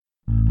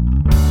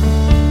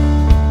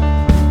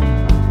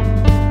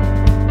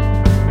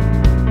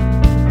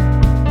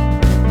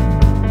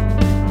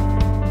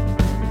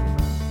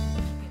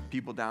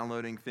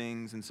building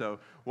things. And so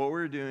what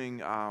we're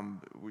doing,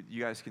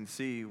 you guys can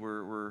see,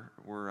 we're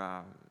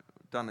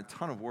done a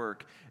ton of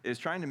work, is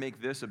trying to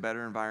make this a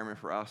better environment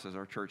for us as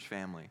our church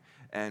family,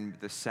 and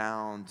the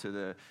sound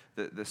to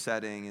the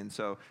setting. And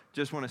so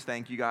just want to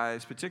thank you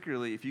guys,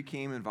 particularly if you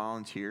came and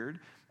volunteered.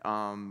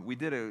 We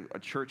did a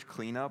church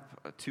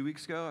cleanup 2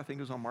 weeks ago. I think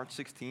it was on March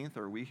 16th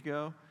or a week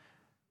ago.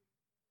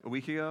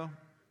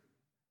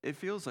 It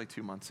feels like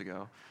 2 months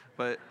ago.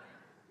 But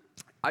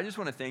I just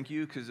want to thank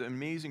you because an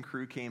amazing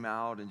crew came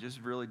out and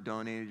just really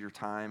donated your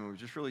time and was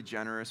just really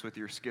generous with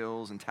your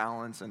skills and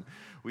talents. And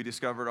we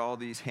discovered all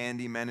these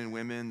handy men and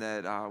women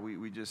that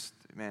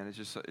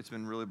it's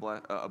been really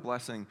a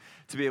blessing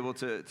to be able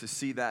to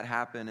see that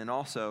happen. And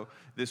also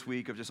this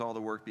week of just all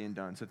the work being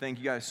done. So thank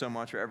you guys so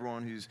much for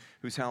everyone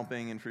who's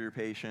helping and for your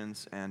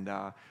patience. And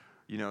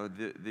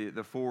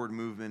the forward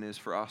movement is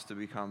for us to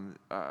become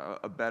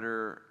a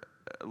better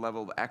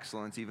level of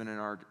excellence even in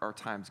our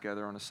time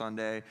together on a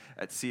Sunday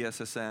at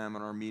CSSM and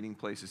our meeting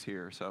places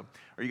here. So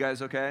are you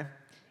guys okay?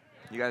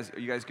 Are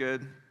you guys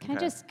good? Can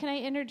I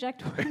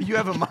interject? You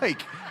have a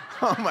mic.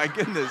 Oh my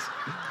goodness.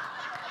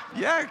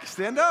 Yeah,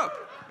 stand up.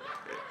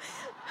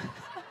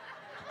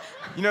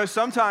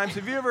 Sometimes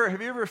have you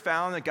ever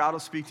found that God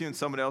will speak to you in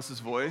someone else's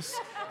voice?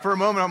 For a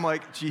moment I'm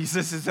like,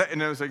 Jesus, is that?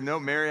 And I was like,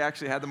 no, Mary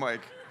actually had the mic.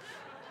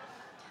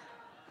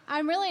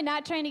 I'm really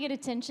not trying to get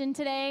attention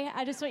today.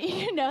 I just want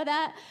you to know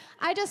that.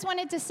 I just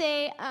wanted to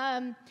say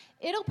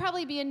it'll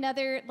probably be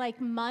another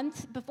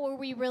month before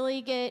we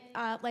really get,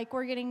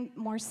 we're getting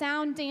more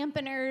sound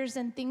dampeners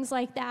and things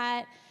like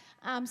that.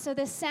 So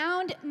the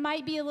sound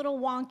might be a little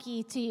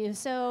wonky to you.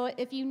 So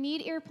if you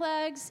need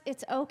earplugs,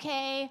 it's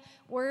okay.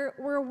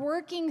 We're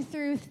working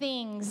through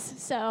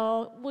things.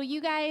 So will you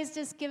guys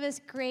just give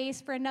us grace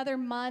for another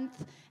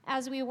month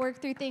as we work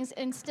through things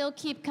and still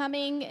keep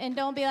coming, and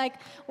don't be like,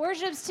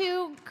 worship's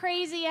too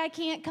crazy, I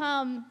can't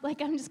come.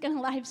 I'm just going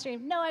to live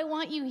stream. No, I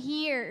want you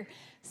here.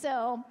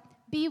 So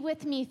be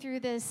with me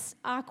through this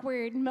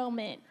awkward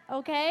moment,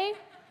 okay?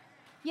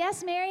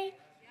 Yes, Mary?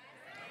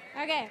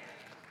 Okay.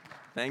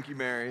 Thank you,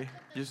 Mary.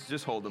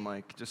 Just hold the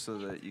mic, just so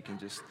that you can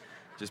just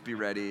be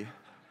ready.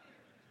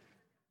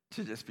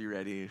 Just be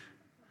ready.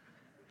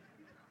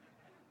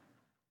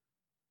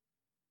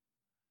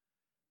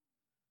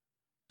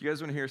 You guys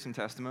want to hear some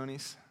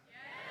testimonies? Yes.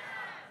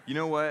 You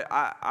know what?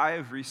 I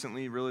have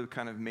recently really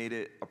kind of made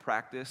it a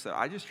practice that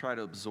I just try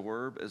to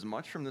absorb as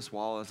much from this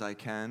wall as I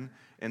can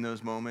in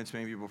those moments,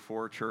 maybe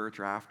before church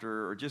or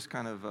after, or just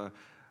kind of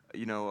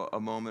a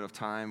moment of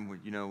time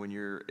when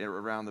you're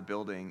around the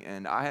building.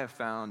 And I have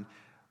found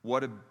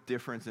what a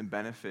difference and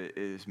benefit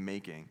it is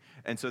making.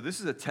 And so this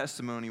is a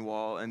testimony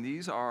wall, and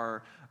these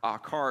are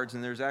cards,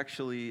 and there's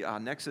actually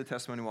next to the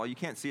testimony wall, you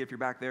can't see if you're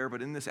back there,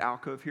 but in this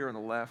alcove here on the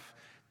left,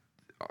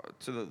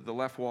 to the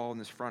left wall in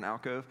this front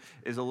alcove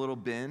is a little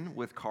bin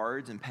with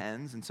cards and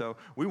pens. And so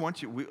we want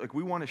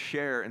to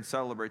share and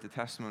celebrate the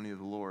testimony of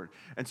the Lord.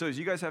 And so as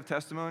you guys have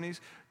testimonies,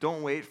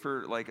 don't wait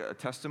for a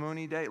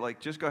testimony day.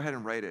 Just go ahead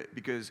and write it,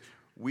 because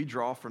we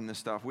draw from this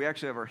stuff. We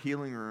actually have our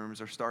healing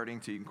rooms are starting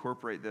to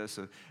incorporate this,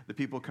 the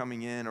people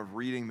coming in, of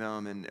reading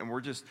them, and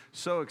we're just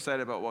so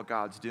excited about what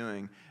God's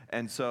doing.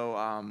 And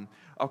so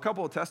a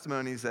couple of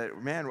testimonies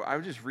that, man, I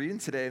was just reading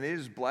today, and they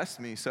just blessed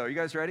me. So you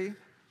guys ready?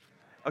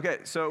 Okay,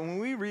 so when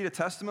we read a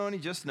testimony,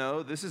 just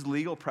know this is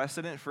legal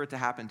precedent for it to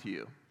happen to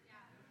you.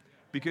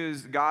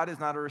 Because God is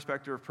not a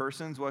respecter of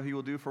persons. What he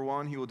will do for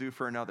one, he will do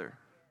for another.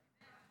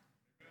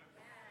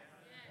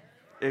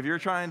 If you're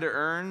trying to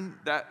earn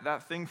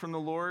that thing from the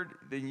Lord,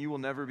 then you will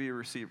never be a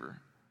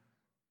receiver.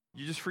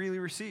 You just freely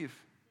receive.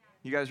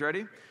 You guys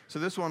ready? So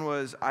this one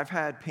was, I've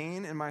had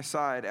pain in my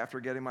side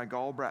after getting my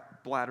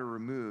gallbladder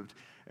removed.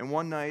 And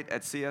one night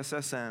at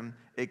CSSM,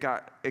 it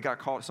got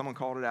called. Someone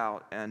called it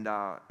out,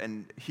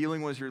 and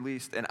healing was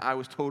released, and I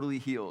was totally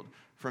healed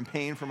from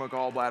pain from a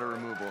gallbladder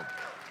removal.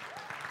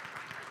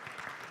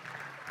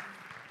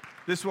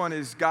 This one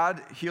is,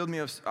 God healed me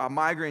of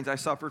migraines I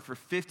suffered for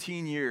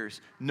 15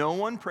 years. No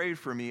one prayed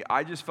for me.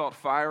 I just felt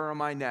fire on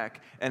my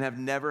neck and have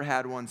never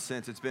had one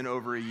since. It's been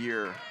over a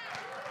year.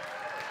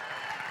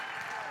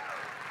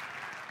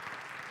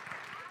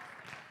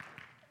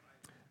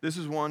 This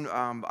is one,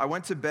 I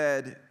went to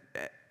bed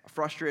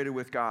frustrated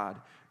with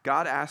God.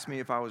 God asked me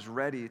if I was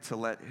ready to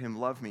let him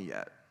love me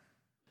yet.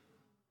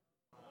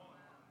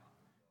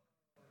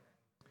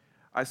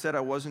 I said I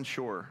wasn't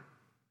sure.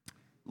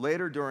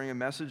 Later, during a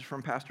message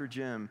from Pastor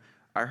Jim,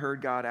 I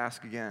heard God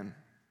ask again.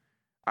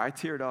 I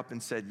teared up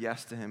and said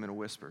yes to him in a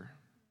whisper.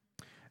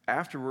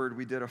 Afterward,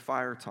 we did a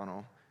fire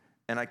tunnel,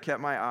 and I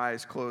kept my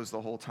eyes closed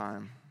the whole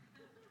time.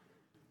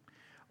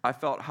 I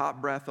felt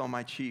hot breath on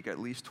my cheek at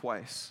least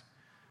twice.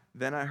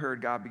 Then I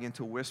heard God begin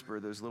to whisper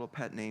those little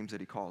pet names that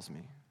he calls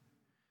me.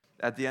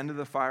 At the end of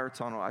the fire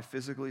tunnel, I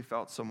physically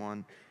felt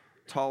someone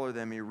taller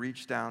than me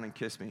reach down and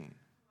kiss me.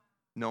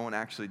 No one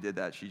actually did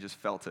that. She just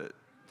felt it.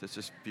 Let's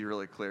just be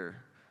really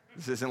clear.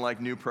 This isn't like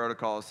new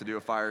protocols to do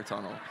a fire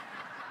tunnel.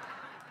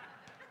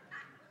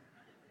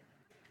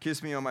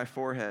 Kiss me on my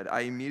forehead.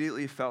 I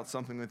immediately felt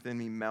something within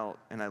me melt,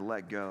 and I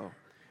let go.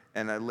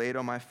 and I laid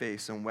on my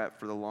face and wept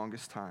for the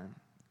longest time.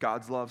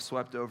 God's love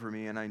swept over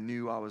me, and I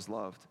knew I was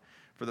loved.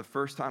 For the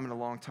first time in a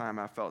long time,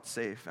 I felt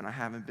safe, and I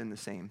haven't been the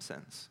same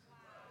since.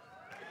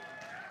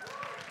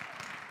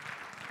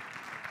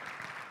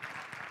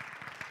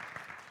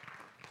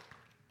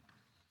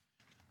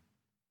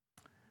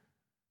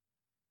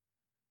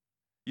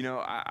 You know,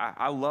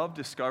 I love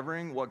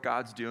discovering what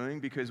God's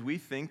doing because we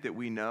think that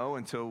we know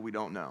until we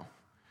don't know.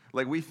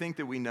 Like, we think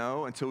that we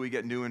know until we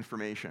get new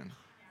information.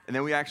 And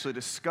then we actually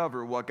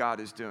discover what God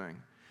is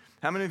doing.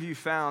 How many of you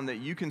found that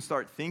you can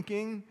start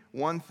thinking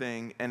one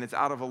thing and it's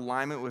out of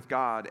alignment with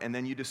God, and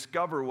then you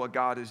discover what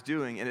God is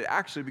doing, and it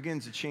actually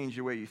begins to change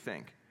the way you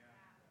think?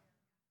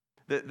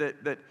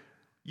 That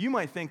you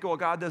might think, oh,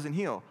 God doesn't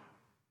heal.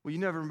 Well, you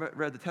never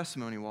read the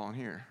testimony wall in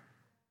here,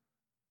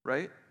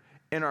 right?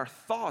 In our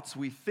thoughts,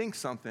 we think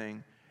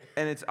something,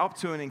 and it's up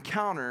to an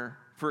encounter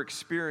for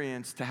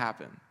experience to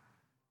happen.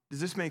 Does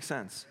this make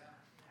sense?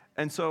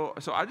 And so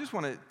I just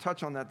want to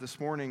touch on that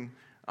this morning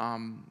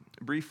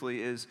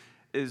briefly, is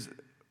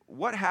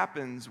what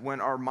happens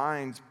when our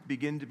minds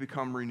begin to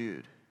become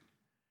renewed.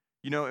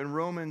 You know, in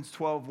Romans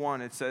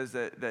 12:1, it says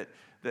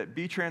that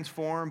be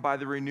transformed by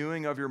the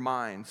renewing of your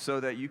mind so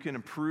that you can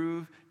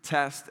approve,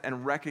 test,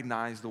 and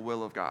recognize the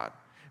will of God.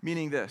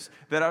 Meaning this,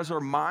 that as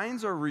our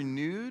minds are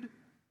renewed,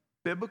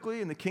 biblically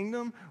in the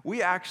kingdom,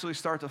 we actually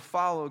start to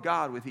follow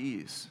God with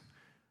ease.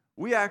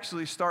 We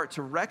actually start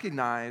to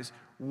recognize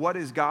what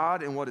is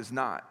God and what is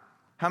not.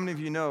 How many of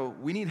you know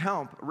we need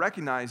help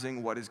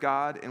recognizing what is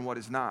God and what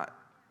is not?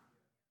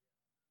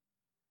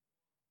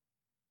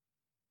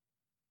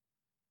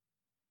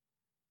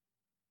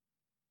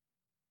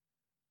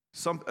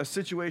 A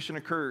situation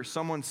occurs,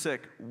 someone's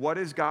sick. What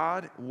is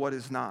God? What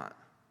is not?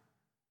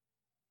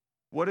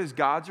 What is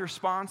God's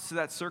response to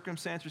that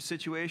circumstance or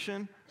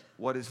situation?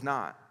 What is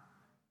not?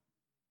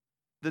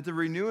 That the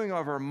renewing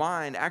of our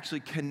mind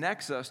actually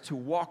connects us to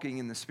walking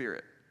in the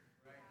Spirit.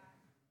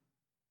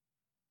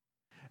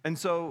 And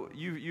so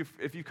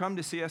if you come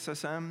to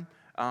CSSM,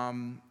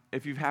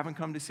 if you haven't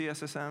come to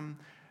CSSM,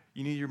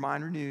 you need your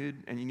mind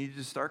renewed, and you need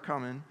to start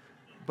coming.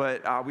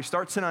 But we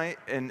start tonight,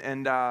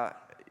 and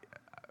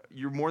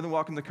you're more than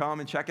welcome to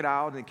come and check it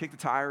out and kick the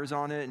tires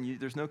on it, and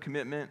there's no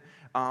commitment.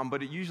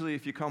 But usually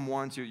if you come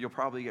once, you'll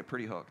probably get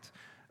pretty hooked.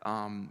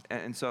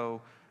 And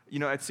so, you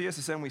know, at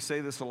CSSM, we say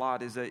this a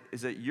lot, is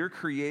that you're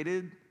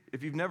created,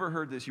 if you've never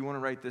heard this, you want to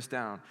write this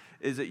down,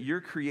 is that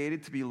you're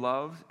created to be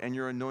loved and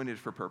you're anointed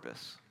for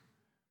purpose.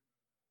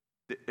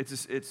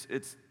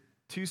 It's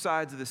two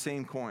sides of the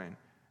same coin,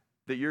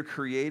 that you're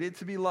created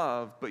to be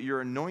loved, but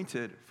you're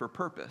anointed for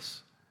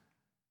purpose.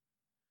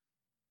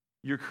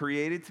 You're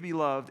created to be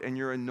loved and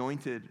you're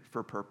anointed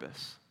for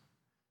purpose.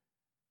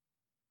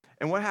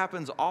 And what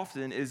happens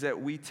often is that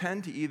we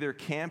tend to either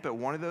camp at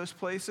one of those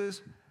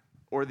places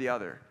or the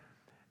other.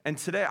 And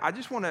today, I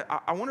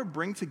want to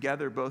bring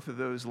together both of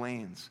those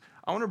lanes.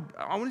 I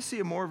want to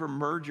see more of a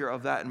merger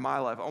of that in my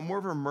life, more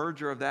of a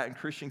merger of that in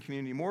Christian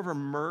community, more of a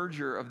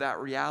merger of that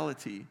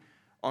reality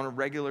on a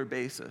regular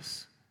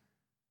basis.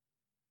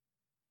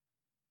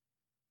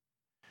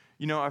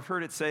 You know, I've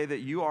heard it say that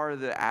you are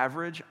the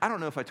average. I don't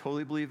know if I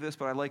totally believe this,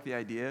 but I like the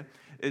idea,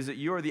 is that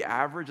you are the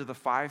average of the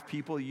 5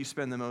 people you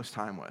spend the most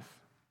time with.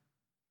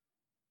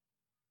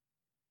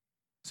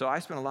 So I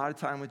spend a lot of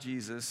time with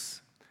Jesus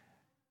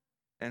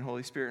and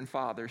Holy Spirit and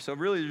Father. So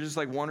really, there's just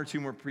like 1 or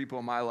 2 more people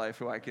in my life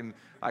who I can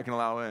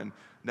allow in.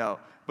 No,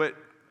 but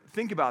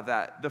think about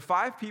that. The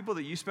 5 people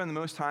that you spend the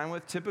most time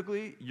with,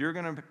 typically, you're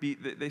going to be,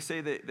 they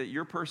say that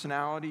your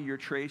personality, your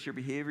traits, your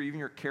behavior, even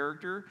your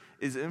character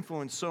is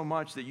influenced so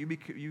much that you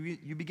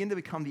begin to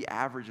become the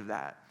average of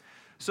that.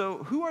 So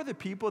who are the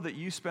people that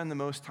you spend the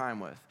most time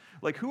with?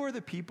 Like, who are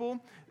the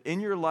people in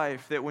your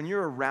life that when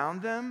you're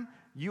around them,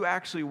 you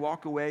actually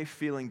walk away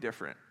feeling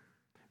different?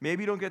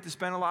 Maybe you don't get to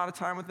spend a lot of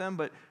time with them,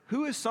 but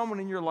who is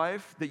someone in your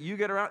life that you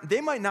get around? They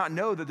might not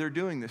know that they're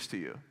doing this to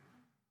you,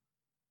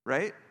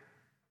 right?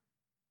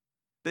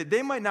 That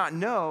they might not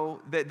know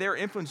that they're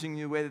influencing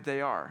you the way that they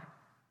are.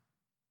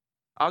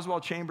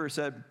 Oswald Chambers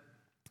said,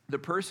 the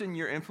person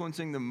you're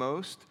influencing the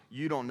most,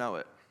 you don't know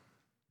it.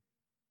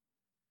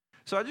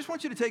 So I just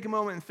want you to take a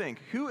moment and think,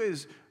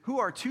 who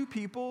are 2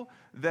 people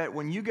that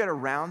when you get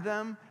around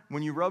them,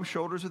 when you rub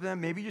shoulders with them,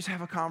 maybe you just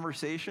have a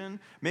conversation,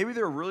 maybe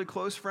they're a really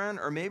close friend,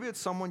 or maybe it's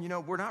someone, you know,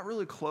 we're not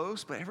really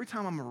close, but every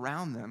time I'm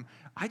around them,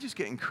 I just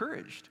get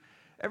encouraged.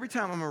 Every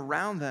time I'm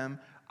around them,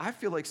 I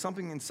feel like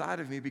something inside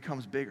of me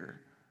becomes bigger.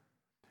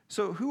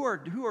 So who are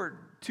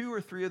 2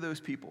 or 3 of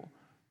those people?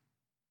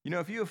 You know,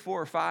 if you have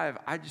 4 or 5,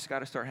 I just got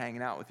to start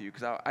hanging out with you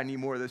because I need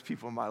more of those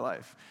people in my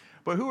life.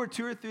 But who are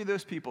 2 or 3 of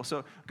those people?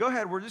 So go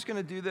ahead. We're just going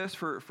to do this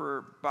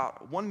for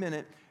about 1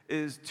 minute.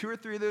 Is 2 or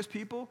 3 of those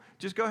people?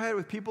 Just go ahead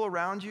with people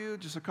around you,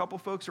 just a couple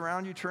folks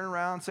around you, turn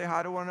around, say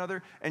hi to one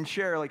another, and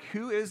share, like,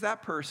 who is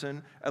that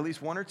person, at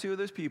least 1 or 2 of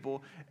those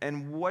people,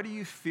 and what do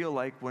you feel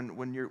like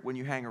when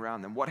you hang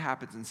around them? What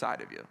happens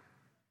inside of you? Does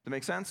that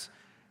make sense?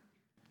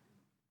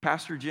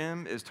 Pastor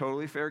Jim is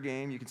totally fair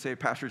game. You can say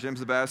Pastor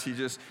Jim's the best.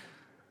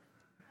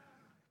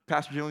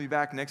 Pastor Jim will be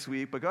back next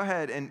week, but go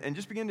ahead and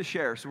just begin to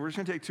share. So we're just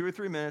going to take 2 or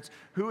 3 minutes.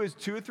 Who is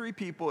 2 or 3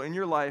 people in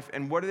your life,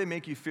 and what do they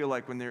make you feel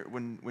like when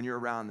you're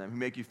around them, who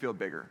make you feel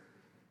bigger?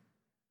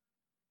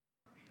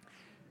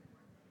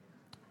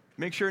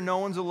 Make sure no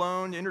one's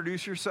alone.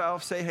 Introduce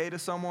yourself. Say hey to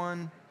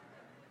someone.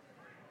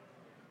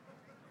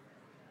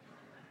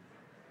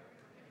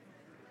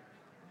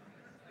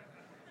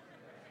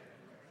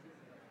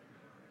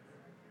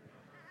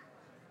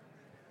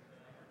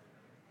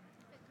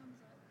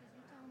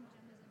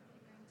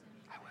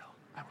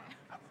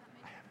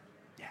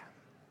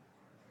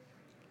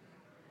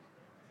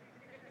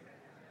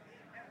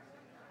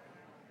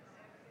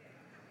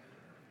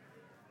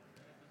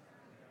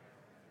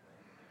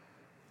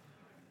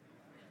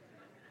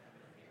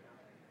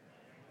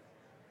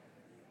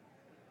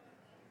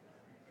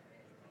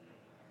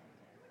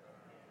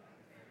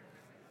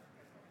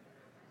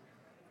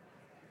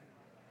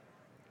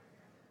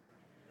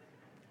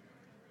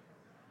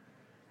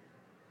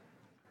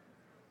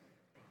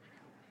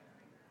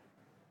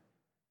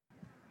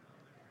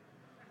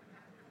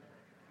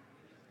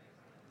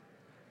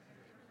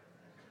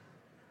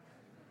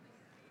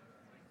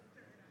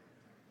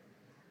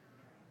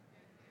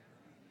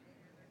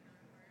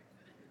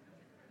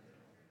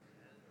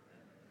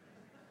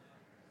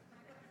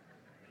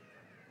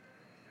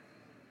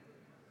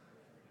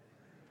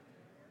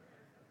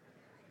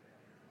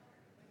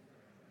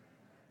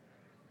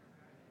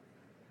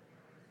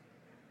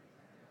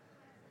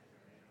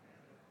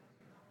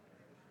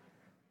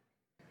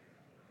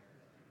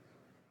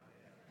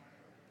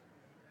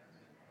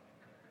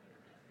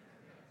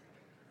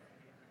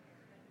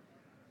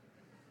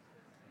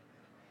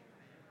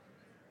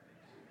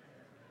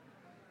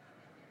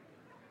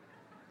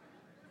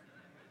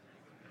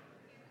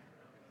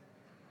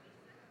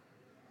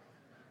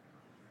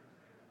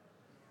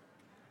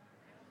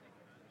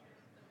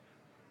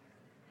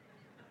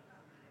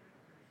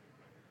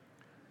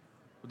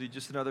 We'll do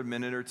just another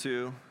minute or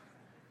two.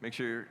 Make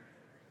sure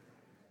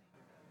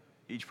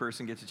each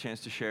person gets a chance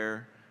to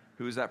share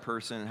who is that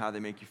person and how they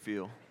make you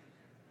feel.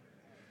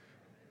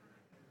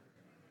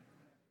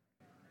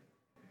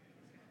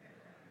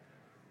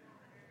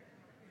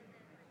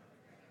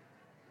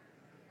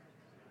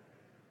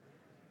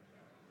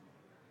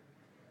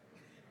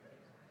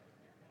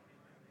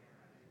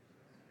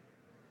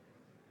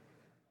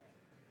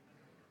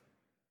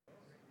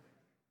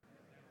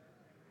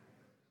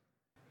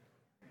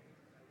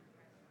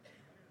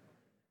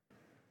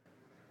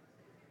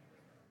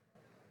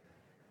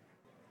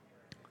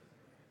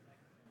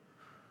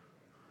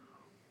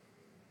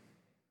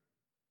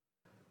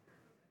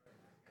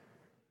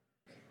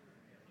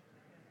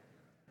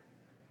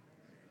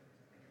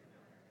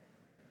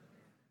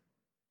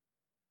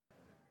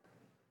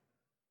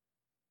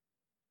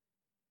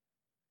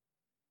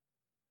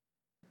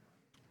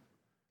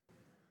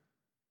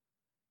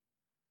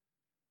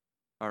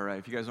 All right,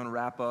 if you guys want to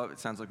wrap up, it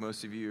sounds like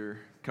most of you are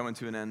coming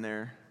to an end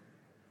there.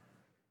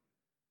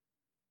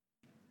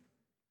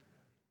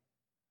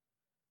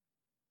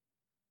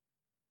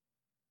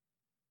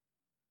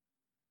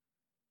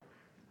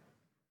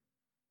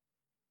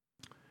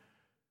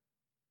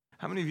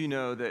 How many of you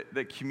know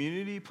that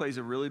community plays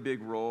a really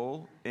big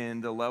role in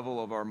the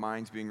level of our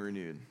minds being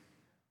renewed?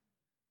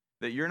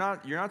 That you're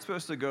not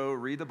supposed to go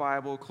read the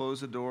Bible,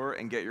 close the door,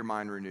 and get your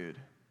mind renewed.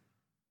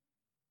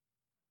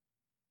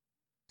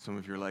 Some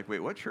of you are like,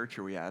 wait, what church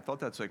are we at? I thought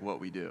that's like what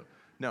we do.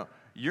 No,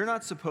 you're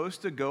not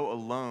supposed to go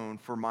alone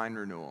for mind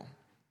renewal.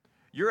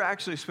 You're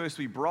actually supposed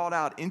to be brought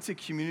out into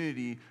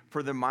community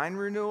for the mind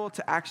renewal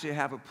to actually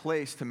have a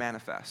place to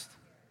manifest.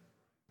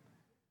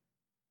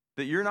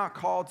 That you're not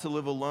called to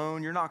live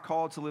alone. You're not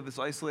called to live this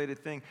isolated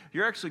thing.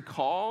 You're actually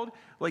called,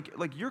 like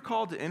you're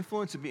called to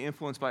influence and be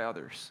influenced by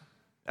others.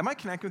 Am I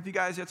connecting with you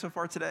guys yet so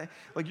far today?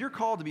 Like you're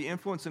called to be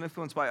influenced and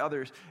influenced by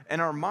others,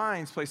 and our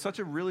minds play such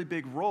a really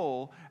big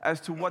role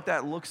as to what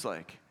that looks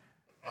like.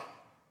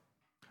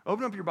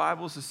 Open up your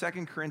Bibles to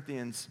 2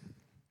 Corinthians.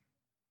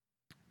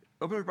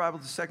 Open up your Bible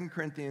to 2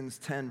 Corinthians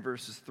 10,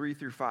 verses 3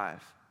 through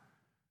 5.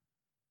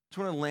 Just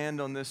want to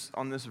land on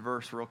this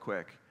verse real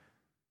quick.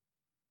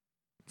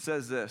 It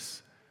says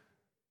this.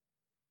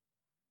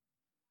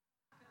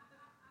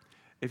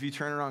 If you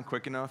turn it on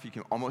quick enough, you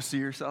can almost see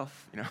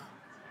yourself,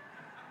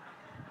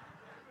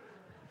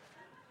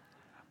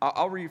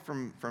 I'll read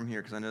from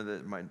here because I know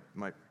that it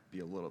might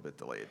be a little bit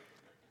delayed.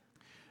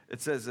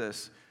 It says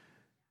this.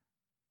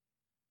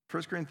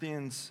 2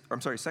 Corinthians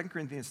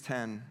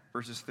 10,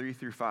 verses 3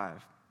 through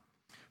 5.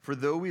 For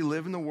though we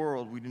live in the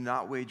world, we do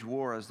not wage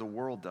war as the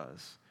world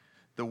does.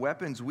 The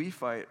weapons we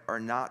fight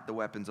are not the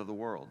weapons of the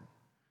world.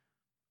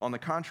 On the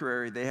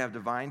contrary, they have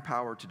divine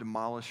power to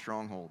demolish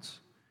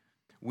strongholds.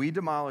 We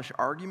demolish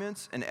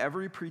arguments and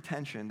every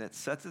pretension that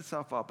sets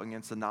itself up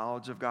against the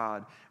knowledge of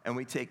God, and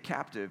we take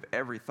captive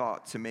every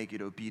thought to make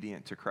it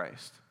obedient to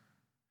Christ.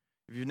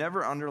 If you've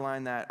never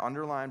underlined that,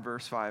 underline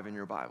verse 5 in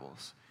your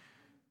Bibles.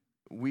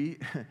 We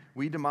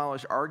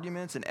demolish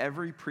arguments and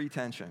every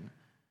pretension,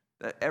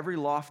 that every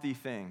lofty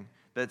thing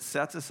that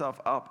sets itself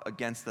up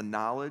against the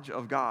knowledge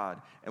of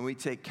God, and we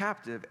take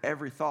captive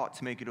every thought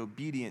to make it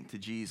obedient to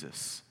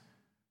Jesus.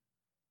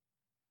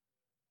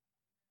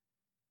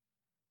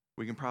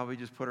 We can probably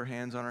just put our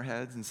hands on our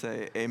heads and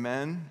say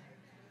amen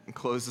and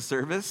close the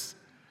service.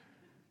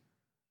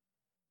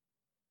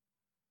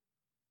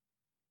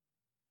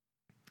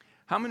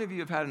 How many of you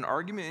have had an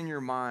argument in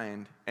your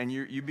mind and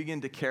you begin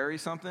to carry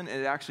something and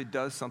it actually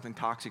does something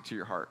toxic to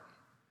your heart?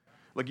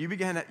 Like you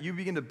begin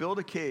to build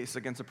a case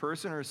against a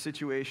person or a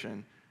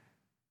situation,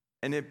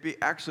 and it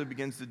actually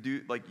begins to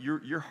do, like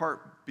your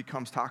heart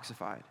becomes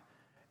toxified.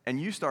 And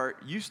you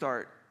start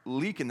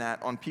leaking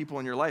that on people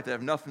in your life that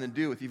have nothing to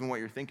do with even what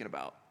you're thinking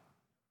about.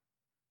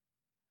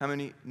 How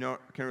many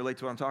can relate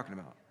to what I'm talking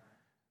about?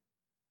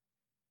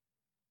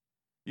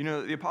 You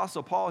know, the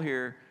Apostle Paul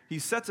here, he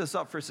sets us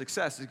up for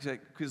success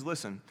because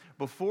listen,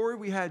 before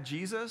we had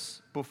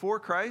Jesus, before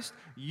Christ,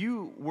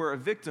 you were a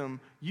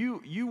victim,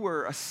 you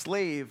were a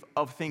slave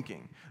of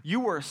thinking. You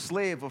were a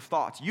slave of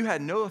thoughts. You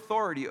had no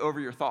authority over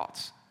your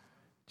thoughts.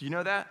 Do you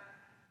know that?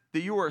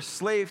 That you were a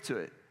slave to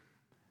it.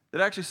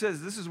 That actually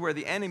says this is where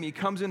the enemy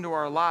comes into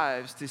our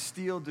lives to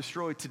steal,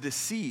 destroy, to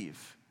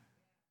deceive.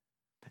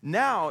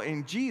 Now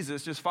in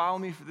Jesus, just follow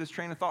me for this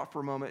train of thought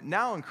for a moment.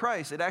 Now in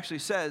Christ, it actually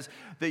says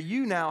that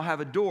you now have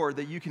a door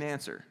that you can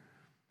answer.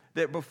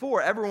 That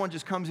before, everyone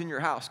just comes in your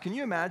house. Can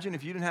you imagine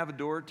if you didn't have a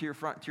door to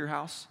your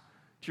house,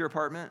 to your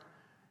apartment,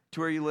 to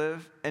where you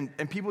live, and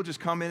people just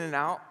come in and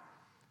out?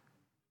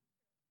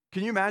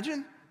 Can you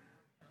imagine?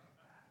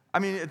 I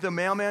mean, if the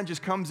mailman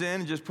just comes in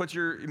and just puts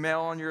your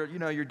mail on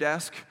your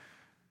desk,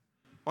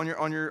 on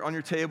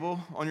your table,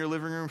 on your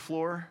living room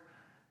floor.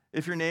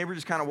 If your neighbor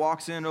just kind of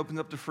walks in, opens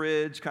up the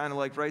fridge, kind of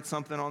like writes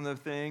something on the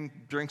thing,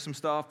 drinks some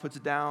stuff, puts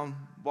it down,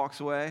 walks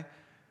away.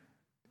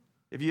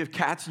 If you have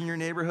cats in your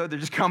neighborhood, they're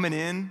just coming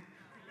in.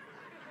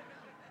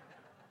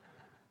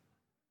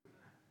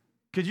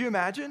 Could you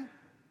imagine?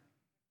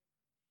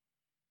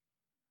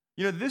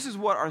 You know, this is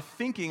what our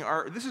thinking,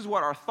 this is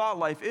what our thought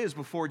life is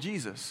before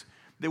Jesus.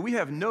 That we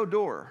have no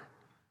door.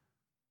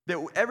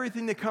 That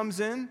everything that comes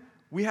in,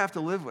 we have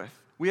to live with.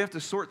 We have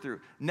to sort through.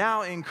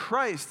 Now in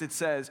Christ, it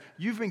says,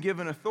 you've been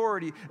given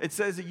authority. It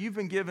says that you've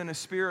been given a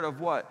spirit of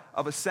what?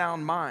 Of a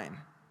sound mind.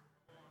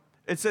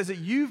 It says that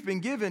you've been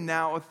given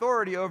now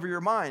authority over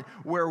your mind,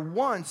 where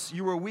once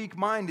you were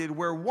weak-minded,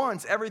 where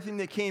once everything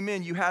that came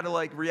in you had to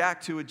like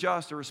react to,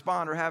 adjust, or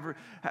respond, or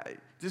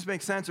just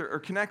make sense or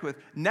connect with.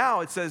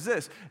 Now it says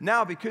this,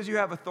 now because you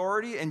have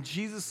authority and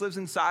Jesus lives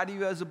inside of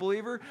you as a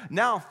believer,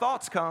 now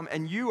thoughts come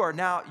and you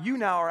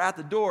now are at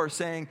the door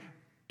saying,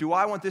 do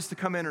I want this to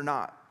come in or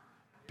not?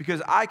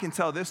 Because I can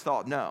tell this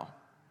thought no.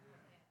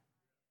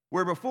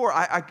 Where before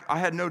I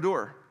had no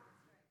door.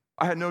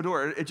 I had no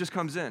door. It just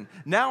comes in.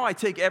 Now I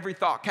take every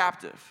thought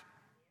captive.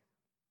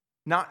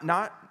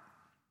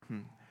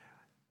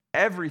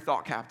 Every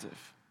thought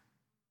captive.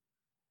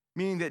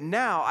 Meaning that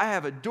now I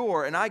have a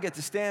door and I get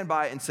to stand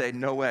by and say,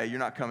 no way, you're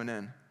not coming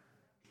in.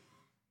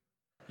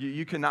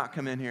 You cannot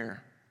come in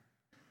here.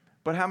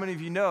 But how many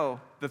of you know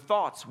the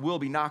thoughts will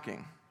be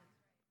knocking?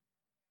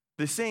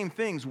 The same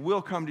things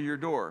will come to your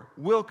door,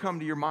 will come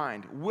to your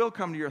mind, will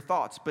come to your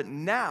thoughts. But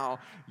now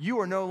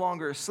you are no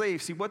longer a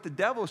slave. See, what the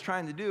devil is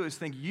trying to do is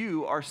think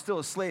you are still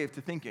a slave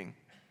to thinking.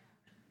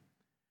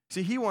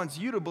 See, he wants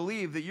you to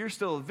believe that you're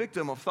still a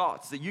victim of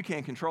thoughts, that you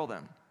can't control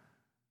them.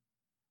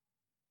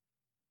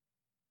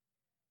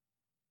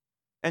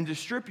 And to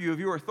strip you of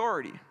your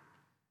authority.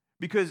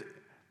 Because,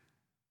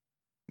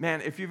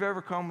 man, if you've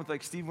ever come with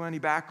like Steve Wendy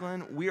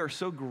Backlund, we are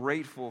so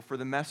grateful for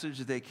the message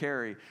that they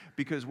carry.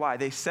 Because why?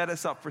 They set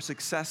us up for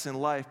success in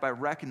life by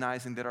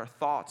recognizing that our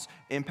thoughts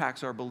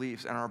impacts our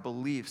beliefs and our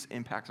beliefs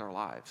impacts our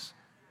lives.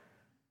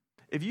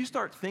 If you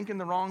start thinking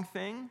the wrong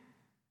thing,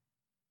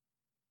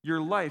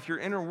 your life, your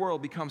inner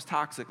world becomes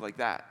toxic like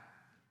that.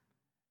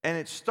 And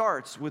it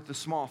starts with the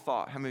small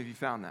thought. How many of you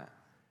found that?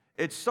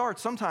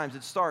 Sometimes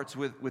it starts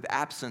with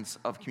absence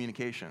of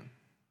communication.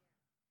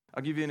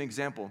 I'll give you an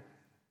example.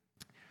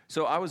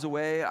 So I was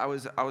away. I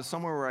was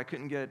somewhere where I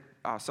couldn't get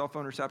cell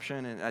phone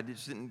reception, and I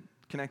just didn't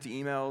connect to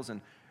emails.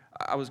 And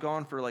I was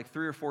gone for like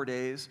 3 or 4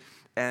 days,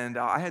 and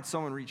I had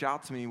someone reach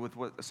out to me with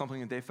something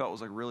that they felt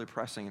was like really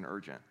pressing and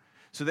urgent.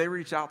 So they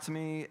reached out to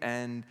me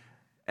and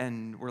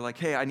were like,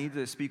 "Hey, I need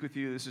to speak with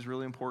you. This is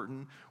really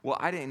important." Well,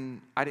 I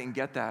didn't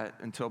get that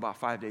until about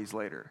 5 days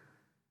later.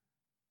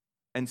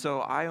 And so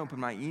I opened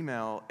my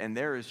email, and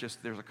there's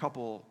a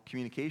couple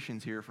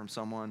communications here from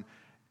someone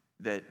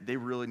that they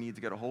really need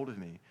to get a hold of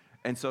me.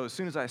 And so as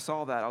soon as I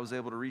saw that, I was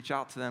able to reach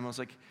out to them. I was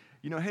like,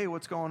 hey,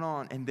 what's going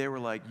on? And they were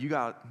like, you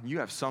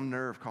have some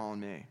nerve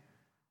calling me.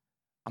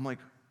 I'm like,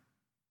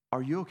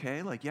 are you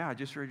okay? Like, yeah, I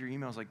just read your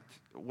email. I was like,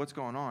 what's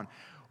going on?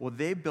 Well,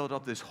 they built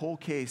up this whole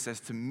case as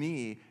to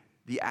me,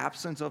 the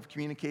absence of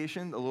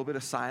communication, a little bit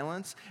of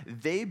silence.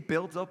 They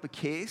built up a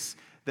case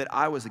that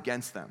I was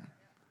against them.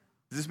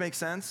 Does this make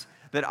sense?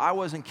 That I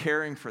wasn't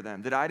caring for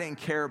them, that I didn't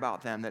care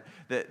about them, that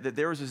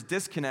there was this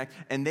disconnect,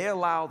 and they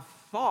allowed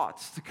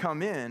thoughts to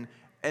come in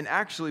and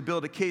actually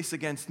build a case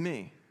against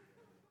me.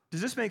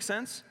 Does this make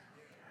sense?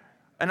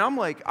 And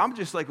I'm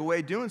just like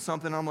away doing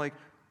something. I'm like,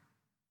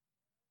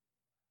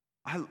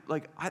 I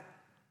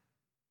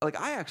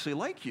actually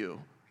like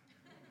you.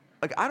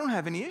 Like, I don't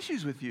have any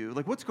issues with you.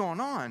 Like, what's going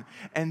on?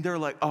 And they're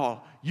like,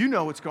 oh, you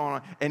know what's going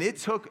on. And it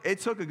took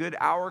a good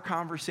hour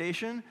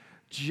conversation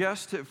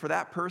just for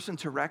that person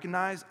to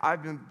recognize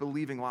I've been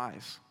believing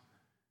lies.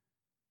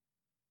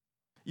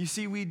 You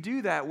see, we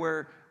do that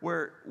where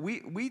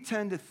we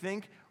tend to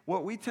think,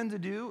 what we tend to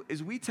do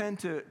is we tend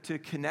to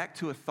connect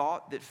to a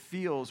thought that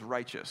feels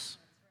righteous.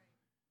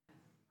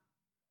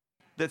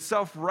 That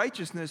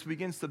self-righteousness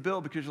begins to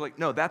build because you're like,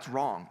 no, that's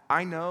wrong.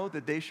 I know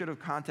that they should have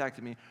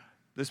contacted me.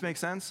 This makes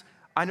sense?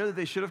 I know that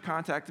they should have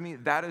contacted me.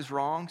 That is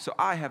wrong, so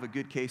I have a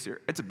good case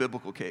here. It's a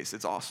biblical case.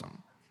 It's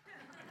awesome.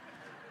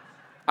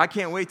 I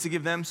can't wait to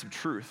give them some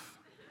truth.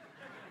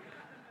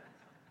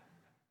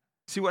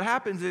 See, what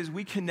happens is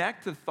we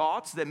connect to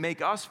thoughts that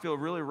make us feel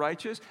really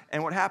righteous,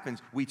 and what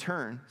happens? We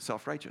turn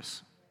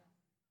self-righteous.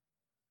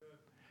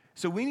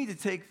 So we need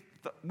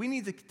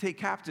to take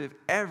captive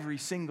every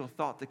single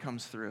thought that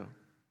comes through.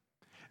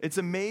 It's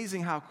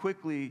amazing how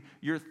quickly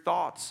your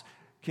thoughts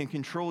can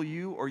control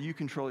you or you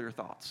control your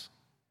thoughts.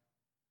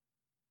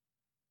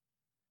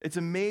 It's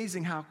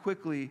amazing how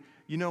quickly,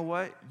 you know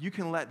what, you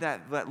can let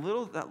that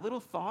little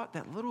thought,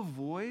 that little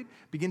void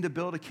begin to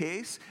build a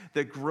case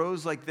that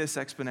grows like this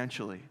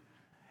exponentially.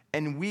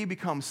 And we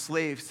become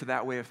slaves to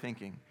that way of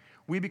thinking.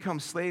 We become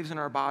slaves in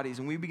our bodies,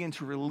 and we begin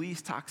to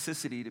release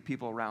toxicity to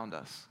people around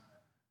us.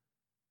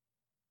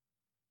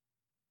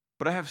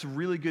 But I have some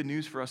really good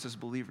news for us as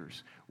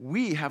believers.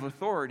 We have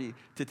authority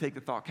to take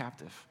the thought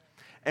captive.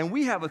 And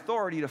we have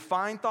authority to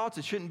find thoughts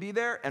that shouldn't be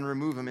there and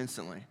remove them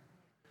instantly.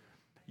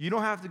 You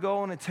don't have to go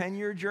on a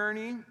 10-year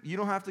journey. You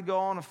don't have to go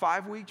on a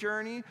 5-week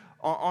journey,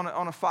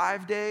 on a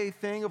 5-day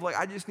thing of like,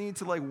 I just need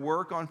to like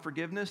work on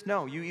forgiveness.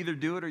 No, you either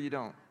do it or you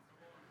don't.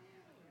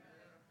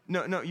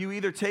 No, you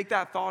either take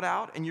that thought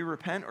out and you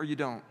repent or you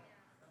don't.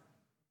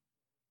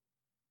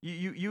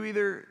 You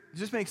either,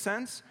 does this make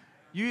sense?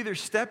 You either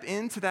step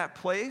into that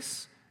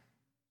place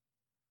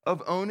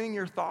of owning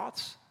your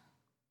thoughts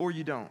or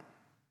you don't.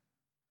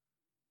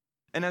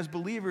 And as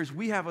believers,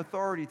 we have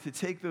authority to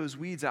take those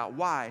weeds out.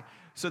 Why?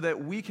 So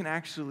that we can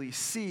actually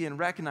see and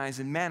recognize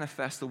and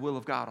manifest the will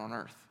of God on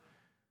earth.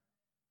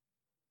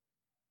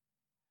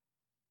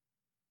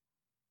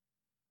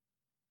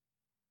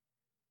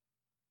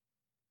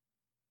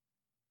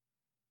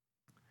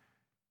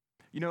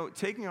 You know,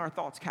 taking our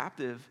thoughts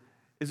captive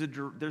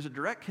there's a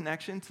direct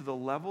connection to the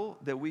level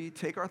that we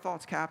take our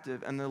thoughts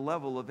captive and the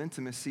level of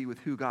intimacy with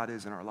who God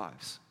is in our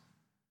lives.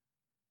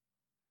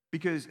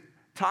 Because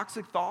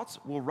toxic thoughts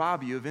will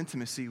rob you of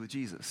intimacy with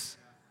Jesus.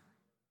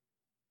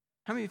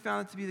 How many of you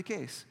found it to be the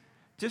case?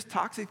 Just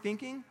toxic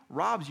thinking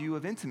robs you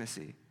of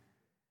intimacy.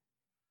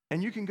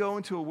 And you can go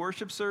into a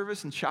worship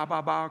service and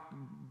shababa,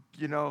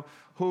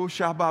 who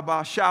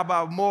shababa,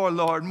 shabba, more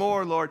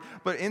Lord.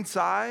 But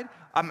inside,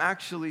 I'm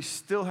actually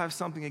still have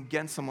something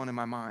against someone in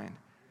my mind.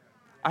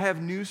 I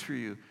have news for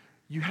you.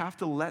 You have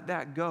to let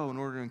that go in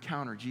order to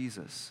encounter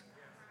Jesus.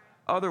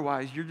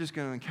 Otherwise, you're just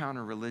going to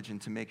encounter religion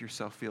to make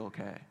yourself feel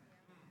okay.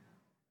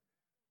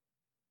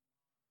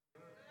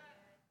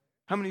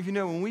 How many of you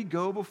know when we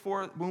go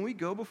before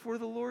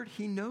the Lord,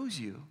 He knows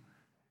you.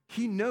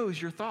 He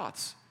knows your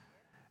thoughts.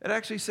 It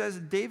actually says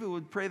that David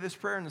would pray this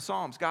prayer in the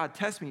Psalms. God,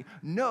 test me,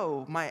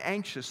 know my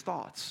anxious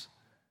thoughts,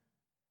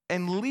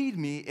 and lead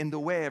me in the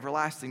way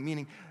everlasting.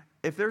 Meaning,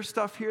 if there's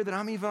stuff here that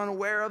I'm even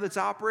unaware of that's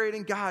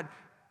operating, God,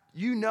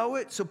 you know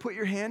it, so put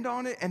your hand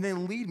on it and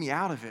then lead me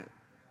out of it.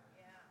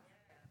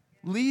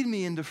 Lead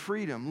me into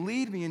freedom.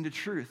 Lead me into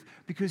truth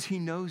because He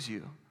knows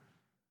you.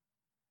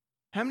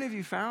 How many of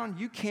you found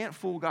you can't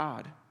fool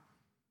God?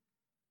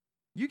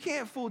 You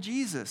can't fool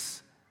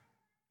Jesus.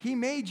 He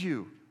made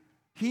you.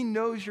 He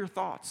knows your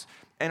thoughts.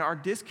 And our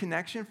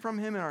disconnection from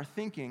Him and our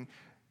thinking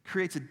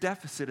creates a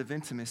deficit of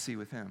intimacy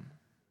with Him.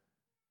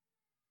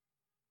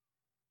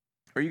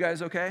 Are you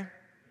guys okay?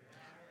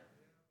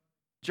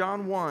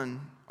 John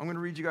 1, I'm going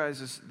to read you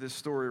guys this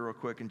story real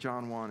quick in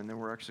John 1, and then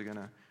we're actually going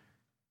to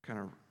kind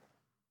of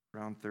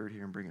round third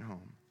here and bring it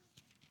home.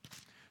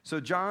 So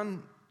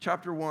John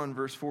chapter 1,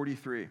 verse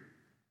 43,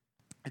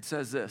 it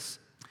says this: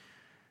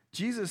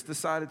 Jesus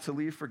decided to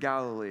leave for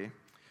Galilee.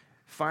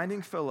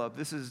 Finding Philip,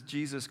 this is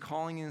Jesus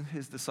calling in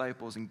His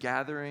disciples and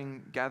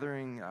gathering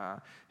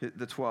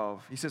the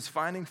 12. He says,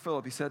 finding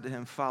Philip, He said to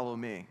him, follow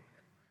me.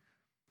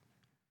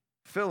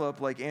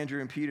 Philip, like Andrew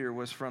and Peter,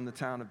 was from the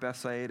town of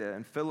Bethsaida,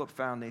 and Philip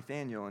found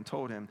Nathanael and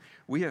told him,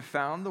 we have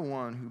found the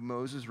one who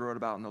Moses wrote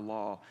about in the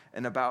law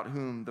and about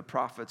whom the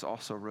prophets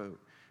also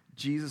wrote,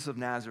 Jesus of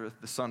Nazareth,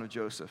 the son of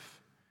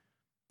Joseph.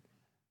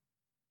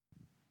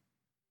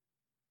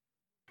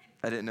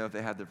 I didn't know if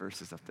they had the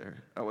verses up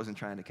there. I wasn't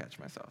trying to catch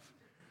myself.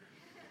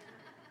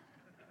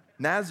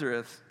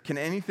 Nazareth, can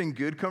anything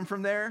good come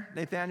from there?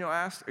 Nathanael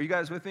asked. Are you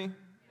guys with me?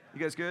 You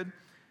guys good?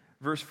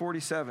 Verse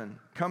 47,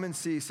 come and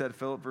see, said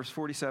Philip. Verse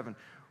 47,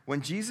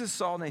 when Jesus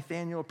saw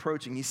Nathanael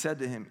approaching, he said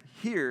to him,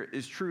 here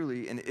is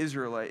truly an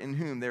Israelite in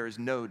whom there is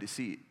no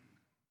deceit.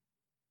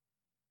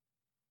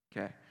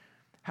 Okay,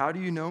 how do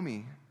you know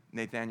me?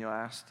 Nathanael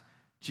asked.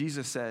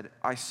 Jesus said,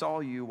 I saw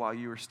you while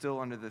you were still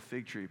under the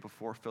fig tree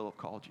before Philip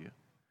called you.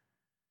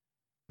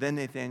 Then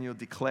Nathanael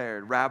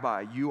declared,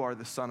 Rabbi, you are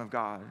the Son of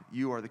God.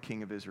 You are the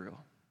King of Israel.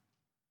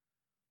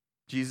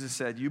 Jesus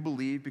said, you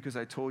believe because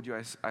I told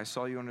you I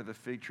saw you under the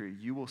fig tree.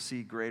 You will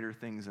see greater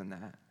things than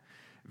that.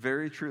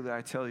 Very truly,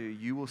 I tell you,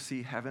 you will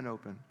see heaven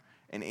open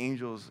and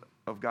angels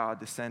of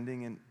God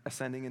ascending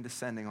and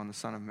descending on the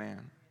Son of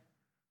Man.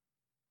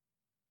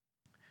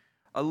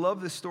 I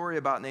love this story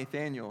about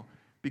Nathanael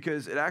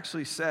because it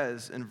actually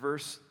says in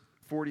verse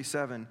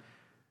 47,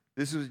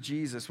 this was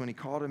Jesus when he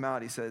called him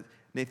out. He said,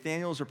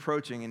 Nathanael's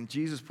approaching, and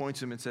Jesus points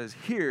to him and says,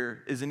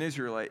 here is an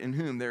Israelite in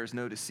whom there is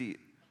no deceit,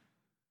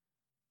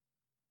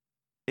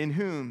 in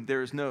whom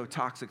there is no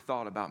toxic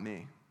thought about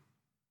me.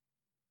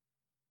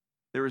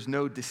 There is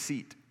no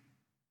deceit.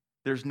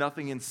 There's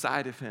nothing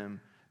inside of him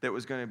that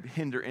was going to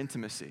hinder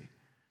intimacy.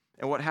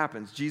 And what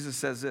happens? Jesus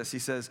says this. He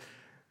says,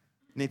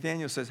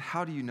 Nathanael says,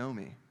 how do you know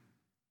me?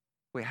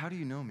 Wait, how do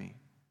you know me?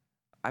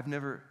 I've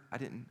never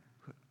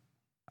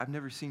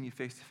seen you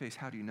face to face.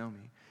 How do you know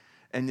me?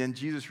 And then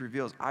Jesus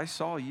reveals, I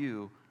saw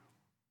you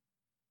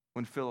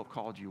when Philip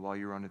called you while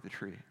you were under the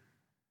tree.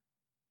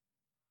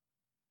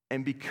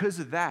 And because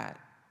of that,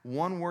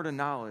 one word of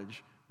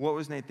knowledge, what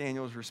was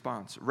Nathanael's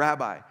response?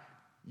 Rabbi,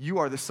 you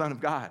are the Son of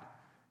God.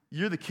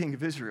 You're the King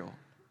of Israel.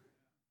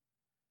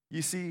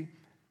 You see,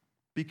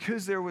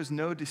 because there was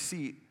no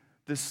deceit,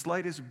 the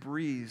slightest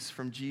breeze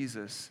from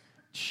Jesus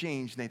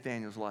changed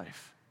Nathanael's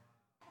life.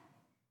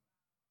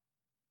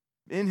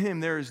 In him,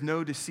 there is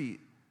no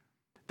deceit.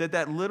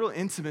 That little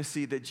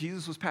intimacy that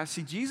Jesus was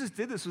passing. See, Jesus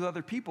did this with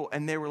other people,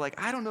 and they were like,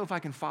 I don't know if I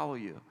can follow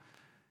you.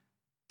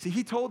 See,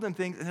 he told them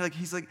things, and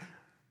he's like,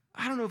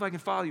 I don't know if I can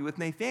follow you. With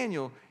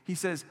Nathanael, he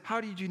says,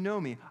 how did you know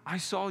me? I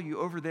saw you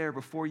over there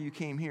before you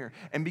came here.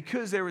 And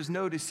because there was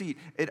no deceit,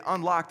 it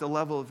unlocked a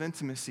level of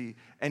intimacy,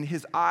 and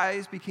his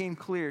eyes became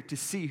clear to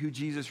see who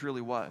Jesus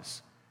really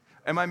was.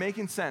 Am I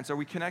making sense? Are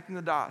we connecting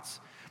the dots?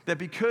 That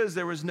because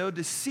there was no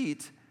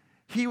deceit,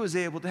 he was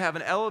able to have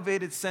an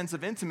elevated sense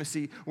of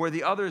intimacy where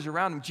the others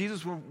around him,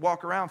 Jesus would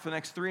walk around for the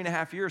next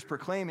 3.5 years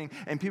proclaiming,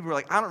 and people were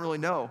like, I don't really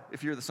know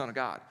if you're the Son of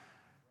God.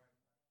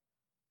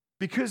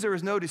 Because there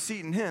was no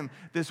deceit in him,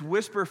 this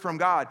whisper from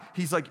God,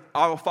 he's like,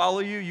 I will follow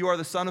you. You are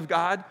the Son of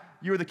God.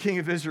 You are the King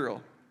of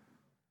Israel.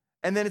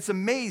 And then it's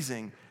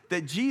amazing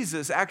that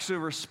Jesus actually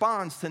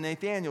responds to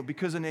Nathanael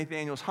because of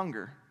Nathanael's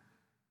hunger.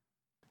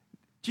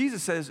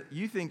 Jesus says,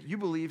 you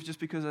believe just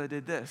because I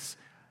did this.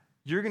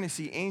 You're going to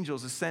see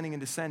angels ascending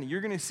and descending.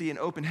 You're going to see an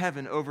open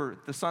heaven over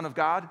the Son of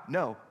God?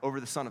 No, over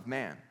the Son of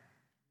Man.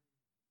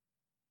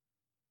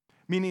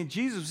 Meaning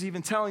Jesus was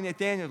even telling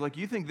Nathanael, like,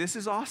 you think this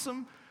is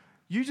awesome?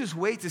 You just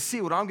wait to see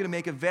what I'm going to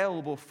make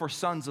available for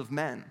sons of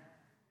men.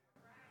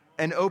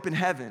 An open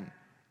heaven,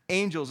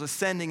 angels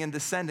ascending and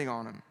descending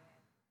on him.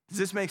 Does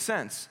this make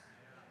sense?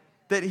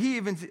 That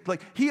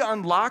he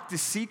unlocked the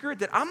secret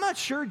that I'm not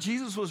sure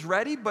Jesus was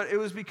ready, but it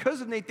was because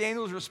of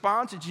Nathanael's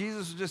response that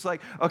Jesus was just like,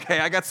 okay,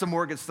 I got some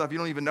more good stuff you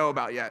don't even know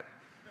about yet.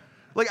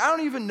 Like, I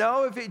don't even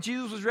know if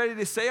Jesus was ready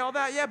to say all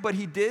that yet, but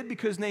he did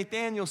because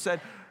Nathanael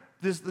said,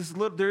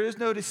 there is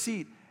no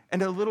deceit.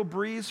 And a little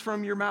breeze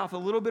from your mouth, a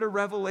little bit of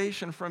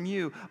revelation from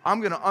you,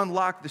 I'm going to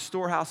unlock the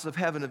storehouse of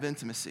heaven of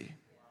intimacy.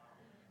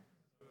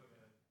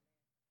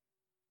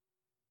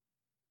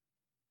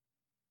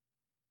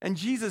 And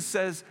Jesus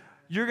says,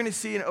 you're going to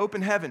see an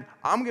open heaven.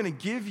 I'm going to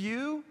give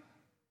you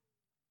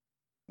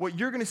what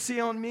you're going to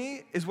see on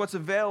me is what's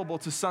available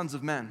to sons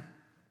of men.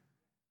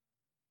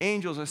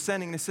 Angels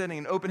ascending and ascending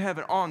in open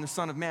heaven on the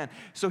Son of Man.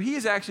 So he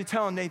is actually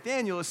telling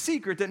Nathanael a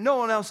secret that no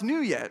one else knew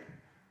yet.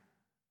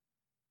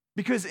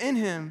 Because in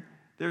him,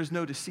 there is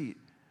no deceit.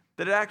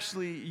 That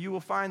actually, you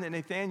will find that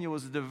Nathanael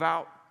was a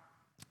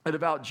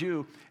devout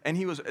Jew, and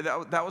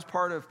that was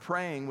part of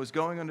praying, was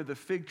going under the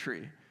fig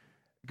tree,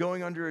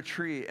 going under a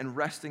tree and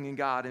resting in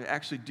God and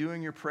actually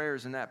doing your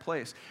prayers in that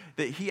place.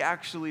 That he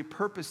actually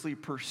purposely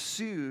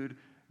pursued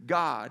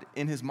God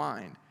in his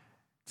mind.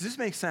 Does this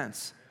make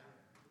sense?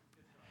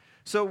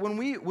 So when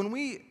we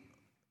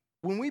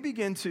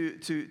begin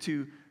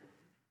to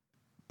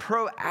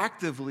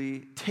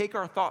proactively take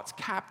our thoughts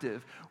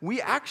captive,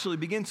 we actually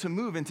begin to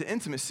move into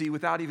intimacy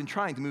without even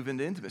trying to move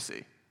into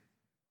intimacy.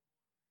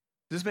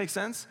 Does this make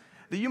sense?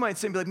 That you might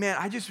say, be like, man,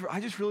 I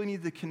just really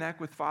need to connect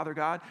with Father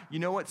God. You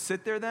know what?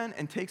 Sit there then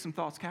and take some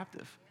thoughts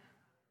captive.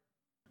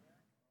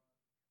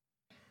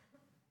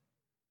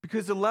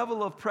 Because the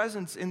level of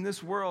presence in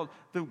this world,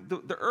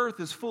 the earth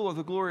is full of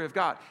the glory of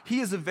God. He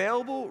is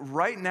available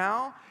right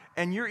now,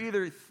 and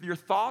your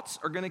thoughts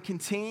are going to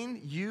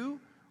contain you,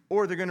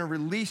 or they're going to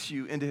release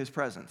you into his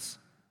presence.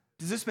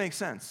 Does this make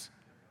sense?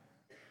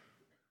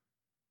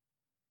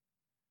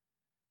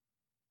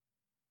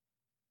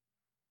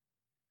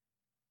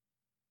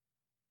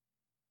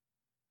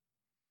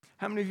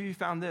 How many of you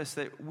found this,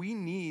 that we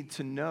need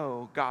to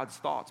know God's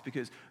thoughts?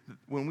 Because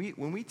when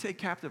we take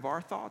captive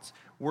our thoughts,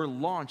 we're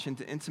launched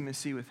into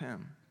intimacy with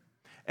him.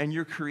 And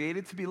you're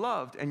created to be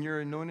loved, and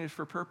you're anointed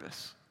for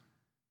purpose.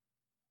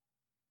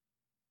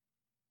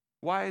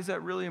 Why is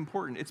that really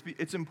important?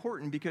 It's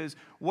important because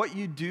what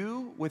you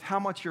do with how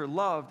much you're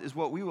loved is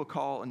what we will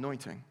call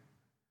anointing.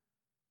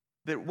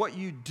 That what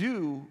you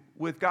do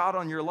with God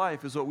on your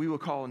life is what we will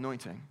call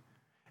anointing.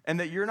 And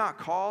that you're not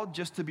called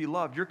just to be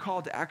loved. You're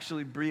called to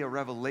actually be a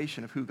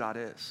revelation of who God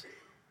is.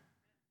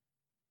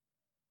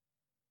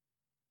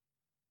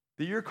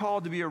 That you're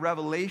called to be a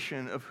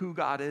revelation of who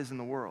God is in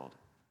the world.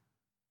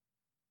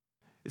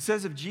 It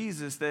says of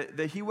Jesus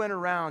that he went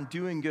around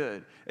doing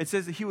good. It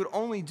says that he would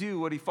only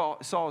do what he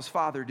saw his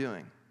Father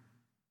doing.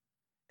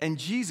 And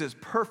Jesus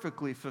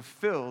perfectly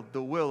fulfilled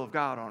the will of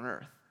God on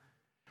earth.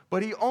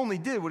 But he only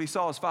did what he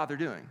saw his Father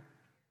doing.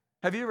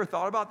 Have you ever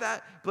thought about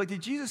that? Like,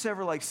 did Jesus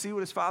ever see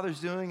what his Father's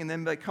doing and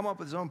then come up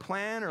with his own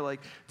plan? Or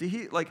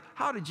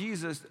how did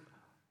Jesus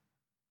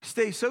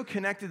stay so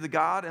connected to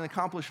God and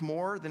accomplish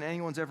more than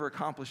anyone's ever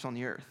accomplished on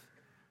the earth?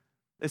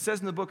 It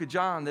says in the book of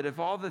John that if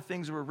all the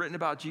things that were written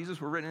about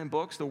Jesus were written in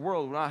books, the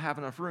world would not have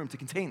enough room to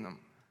contain them.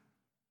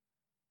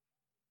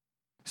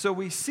 So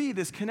we see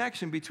this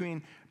connection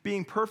between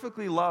being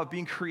perfectly loved,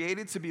 being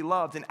created to be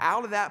loved, and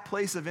out of that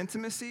place of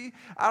intimacy,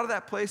 out of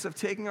that place of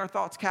taking our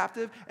thoughts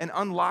captive and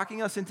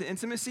unlocking us into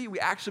intimacy, we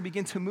actually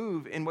begin to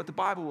move in what the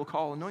Bible will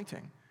call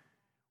anointing.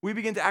 We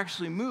begin to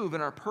actually move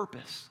in our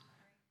purpose.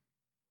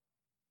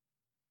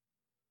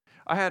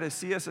 I had a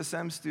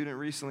CSSM student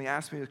recently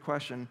ask me a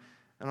question,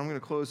 and I'm going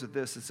to close with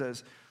this.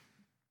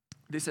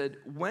 They said,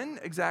 when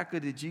exactly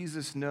did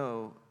Jesus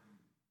know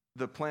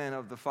the plan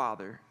of the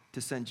Father to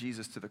send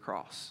Jesus to the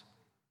cross?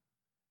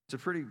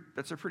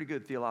 That's a pretty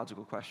good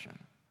theological question.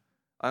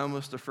 I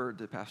almost deferred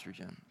to Pastor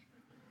Jim.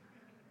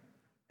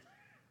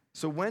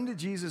 So when did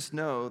Jesus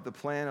know the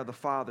plan of the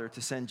Father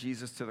to send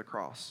Jesus to the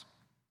cross?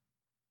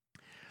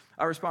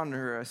 I responded to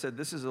her. I said,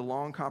 this is a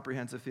long,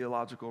 comprehensive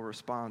theological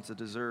response that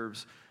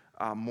deserves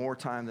more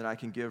time than I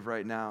can give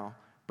right now,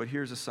 but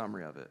here's a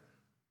summary of it.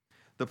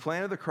 The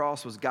plan of the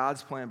cross was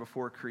God's plan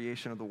before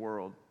creation of the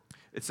world.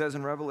 It says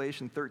in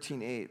Revelation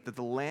 13:8 that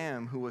the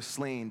Lamb who was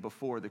slain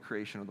before the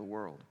creation of the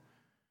world,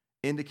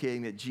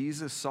 indicating that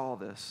Jesus saw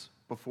this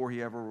before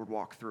he ever would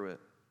walk through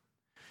it.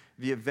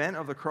 The event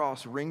of the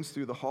cross rings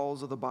through the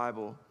halls of the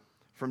Bible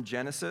from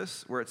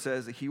Genesis, where it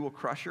says that he will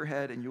crush your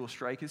head and you will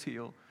strike his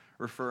heel,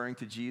 referring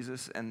to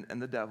Jesus and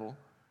the devil,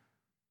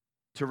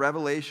 to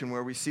Revelation,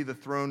 where we see the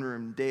throne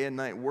room day and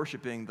night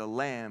worshiping the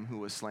Lamb who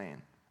was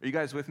slain. Are you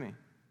guys with me?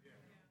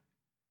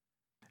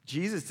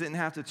 Jesus didn't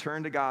have to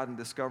turn to God and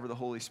discover the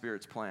Holy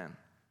Spirit's plan.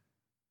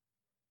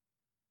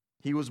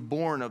 He was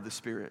born of the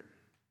Spirit.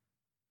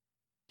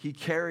 He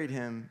carried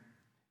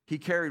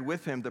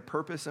with him the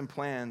purpose and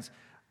plans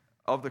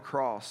of the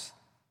cross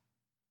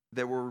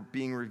that were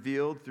being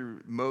revealed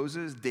through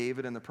Moses,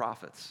 David, and the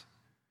prophets.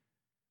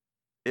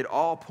 It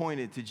all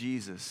pointed to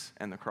Jesus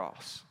and the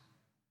cross.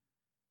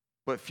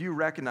 But few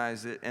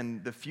recognized it,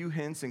 and the few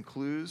hints and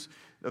clues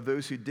of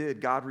those who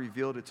did, God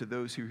revealed it to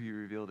those who he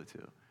revealed it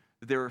to.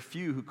 There were a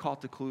few who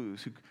caught the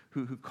clues,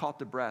 who caught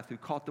the breath, who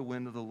caught the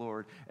wind of the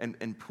Lord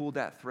and pulled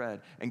that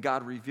thread. And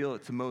God revealed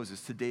it to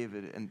Moses, to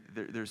David, and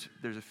there's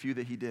a few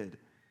that he did.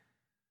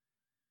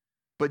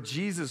 But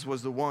Jesus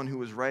was the one who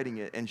was writing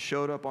it and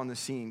showed up on the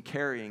scene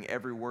carrying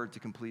every word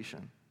to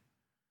completion.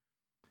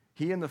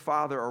 He and the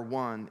Father are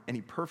one, and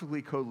he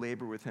perfectly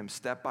co-labored with him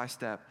step by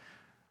step,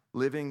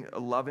 living a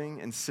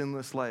loving and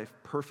sinless life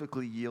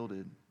perfectly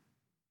yielded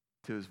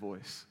to his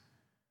voice.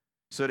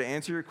 So to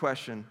answer your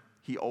question,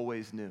 he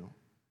always knew.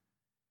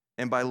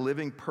 And by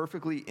living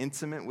perfectly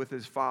intimate with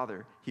his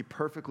Father, he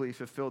perfectly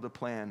fulfilled a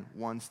plan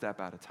one step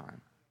at a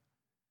time.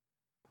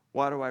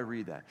 Why do I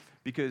read that?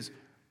 Because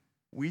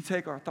we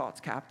take our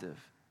thoughts captive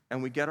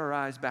and we get our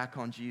eyes back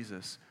on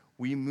Jesus.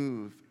 We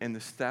move in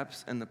the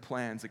steps and the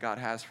plans that God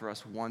has for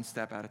us one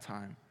step at a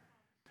time.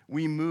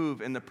 We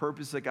move in the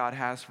purpose that God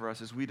has for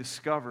us as we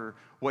discover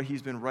what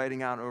he's been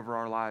writing out over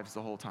our lives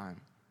the whole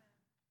time.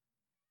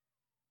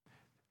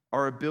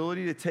 Our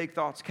ability to take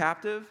thoughts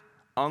captive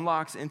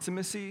unlocks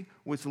intimacy,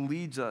 which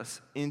leads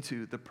us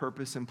into the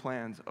purpose and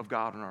plans of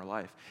God in our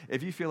life.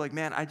 If you feel like,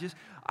 man,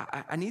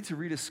 I need to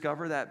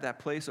rediscover that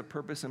place of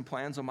purpose and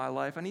plans of my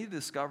life, I need to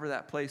discover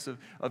that place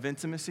of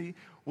intimacy,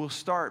 we'll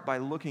start by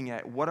looking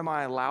at what am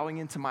I allowing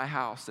into my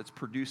house that's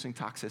producing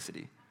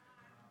toxicity.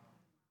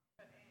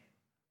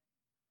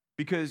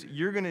 Because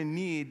you're going to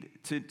need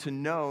to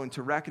know and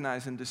to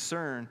recognize and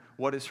discern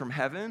what is from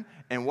heaven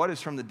and what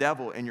is from the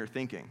devil in your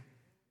thinking.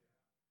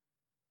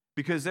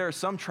 Because there are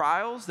some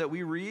trials that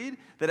we read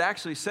that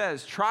actually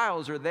says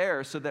trials are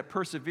there so that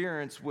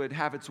perseverance would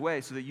have its way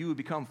so that you would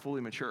become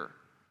fully mature.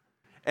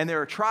 And there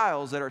are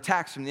trials that are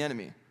attacks from the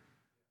enemy.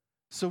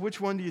 So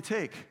which one do you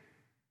take?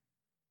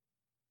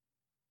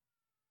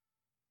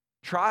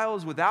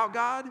 Trials without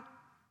God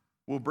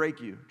will break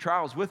you.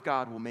 Trials with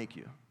God will make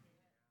you.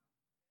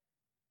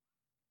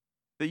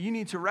 That you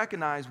need to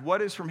recognize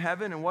what is from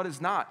heaven and what is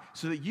not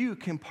so that you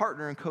can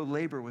partner and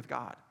co-labor with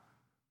God.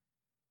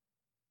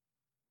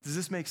 Does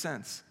this make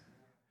sense?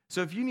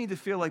 So if you need to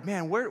feel like,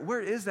 man,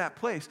 where is that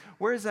place?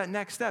 Where is that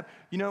next step?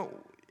 You know,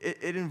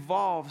 it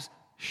involves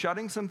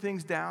shutting some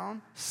things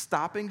down,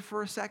 stopping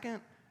for a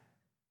second,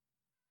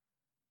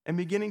 and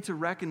beginning to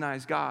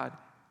recognize, God,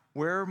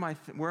 where are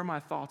my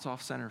thoughts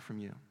off center from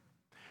you?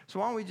 So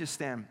why don't we just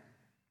stand?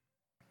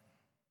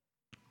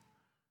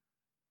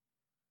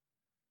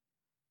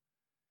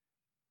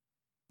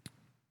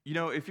 You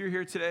know, if you're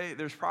here today,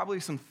 there's probably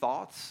some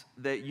thoughts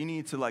that you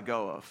need to let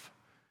go of.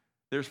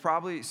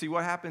 See,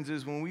 what happens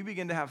is when we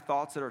begin to have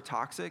thoughts that are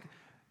toxic,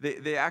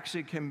 they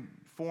actually can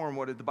form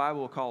what the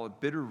Bible will call a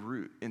bitter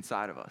root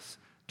inside of us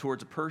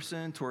towards a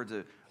person, towards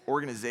an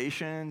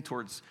organization,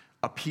 towards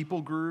a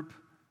people group,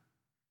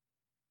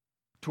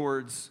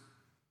 towards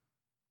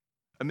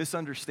a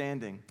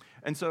misunderstanding.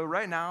 And so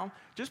right now,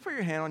 just put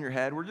your hand on your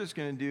head. We're just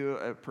going to do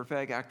a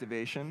prophetic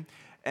activation.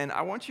 And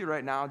I want you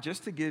right now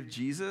just to give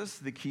Jesus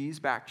the keys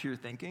back to your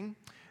thinking.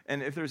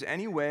 And if there's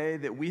any way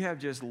that we have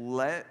just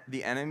let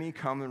the enemy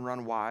come and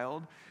run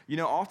wild, you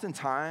know,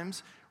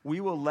 oftentimes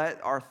we will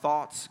let our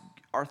thoughts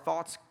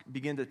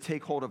begin to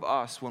take hold of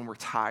us when we're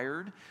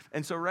tired.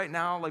 And so right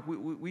now, like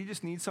we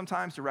just need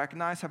sometimes to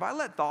recognize, have I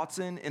let thoughts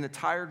in a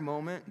tired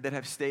moment that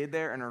have stayed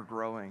there and are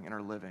growing and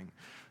are living?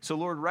 So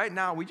Lord, right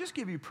now, we just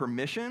give you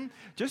permission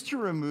just to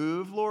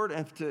remove, Lord,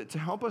 and to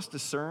help us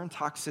discern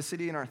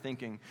toxicity in our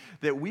thinking,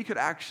 that we could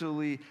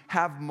actually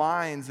have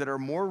minds that are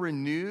more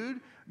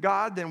renewed,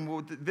 God, than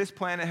what this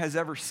planet has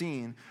ever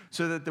seen,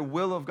 so that the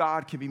will of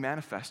God can be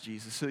manifest,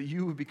 Jesus, so that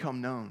you would become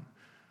known.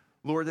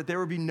 Lord, that there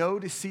would be no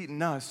deceit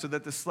in us, so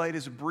that the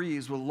slightest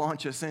breeze will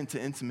launch us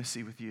into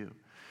intimacy with you.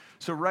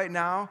 So right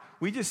now,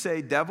 we just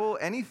say, devil,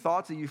 any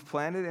thoughts that you've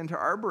planted into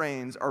our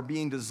brains are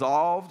being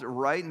dissolved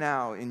right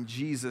now in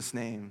Jesus'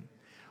 name.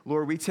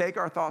 Lord, we take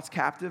our thoughts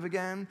captive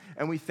again,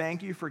 and we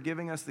thank you for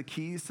giving us the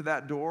keys to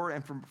that door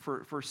and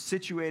for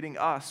situating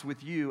us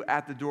with you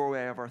at the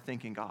doorway of our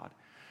thinking, God.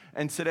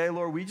 And today,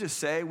 Lord, we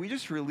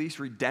just release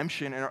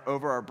redemption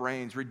over our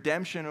brains,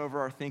 redemption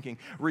over our thinking,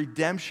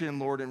 redemption,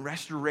 Lord, and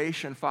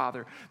restoration,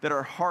 Father, that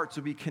our hearts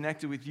will be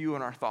connected with you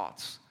and our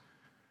thoughts.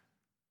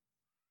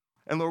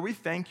 And Lord, we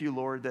thank you,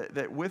 Lord,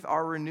 that with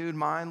our renewed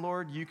mind,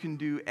 Lord, you can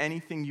do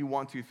anything you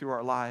want to through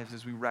our lives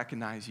as we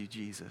recognize you,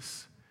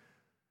 Jesus.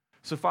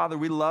 So, Father,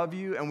 we love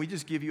you, and we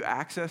just give you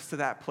access to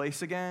that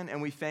place again,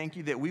 and we thank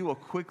you that we will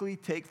quickly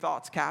take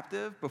thoughts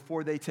captive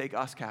before they take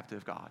us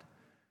captive, God.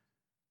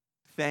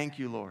 Thank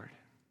you, Lord.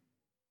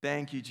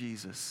 Thank you,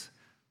 Jesus.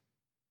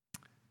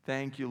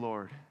 Thank you,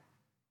 Lord.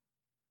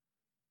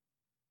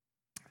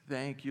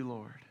 Thank you,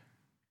 Lord.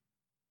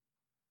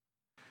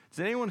 Does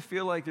anyone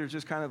feel like there's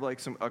just kind of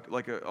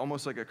like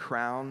almost like a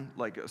crown,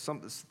 like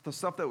the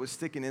stuff that was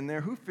sticking in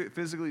there? Who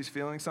physically is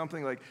feeling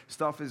something like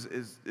stuff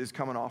is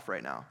coming off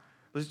right now?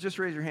 Let's just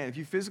raise your hand. If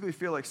you physically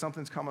feel like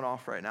something's coming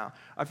off right now,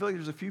 I feel like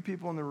there's a few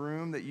people in the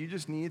room that you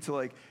just need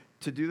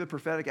to do the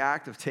prophetic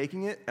act of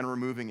taking it and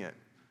removing it,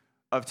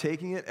 of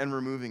taking it and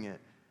removing it,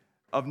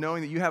 of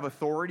knowing that you have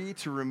authority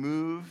to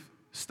remove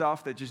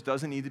stuff that just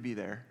doesn't need to be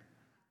there.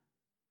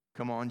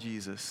 Come on,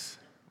 Jesus.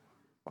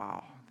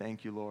 Wow.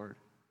 Thank you, Lord.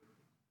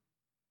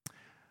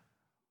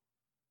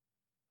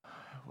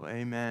 Well,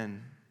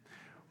 amen.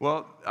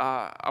 Well,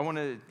 I want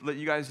to let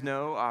you guys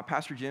know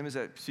Pastor Jim is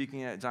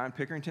speaking at Zion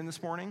Pickerington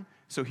this morning,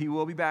 so he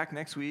will be back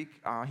next week.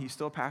 He's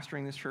still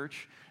pastoring this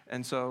church,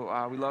 and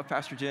so we love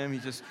Pastor Jim.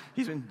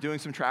 He's been doing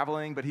some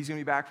traveling, but he's going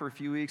to be back for a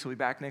few weeks. He'll be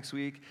back next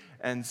week,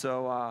 and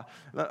so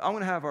I'm going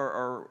to have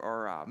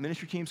our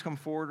ministry teams come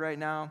forward right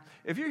now.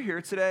 If you're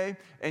here today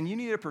and you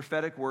need a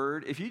prophetic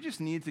word, if you just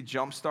need to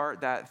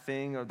jumpstart that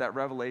thing or that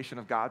revelation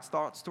of God's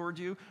thoughts towards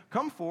you,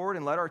 come forward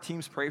and let our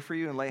teams pray for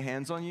you and lay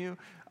hands on you.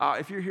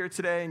 If you're here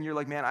today and you're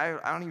like, man,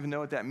 I don't even know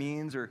what that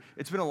means, or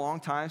it's been a long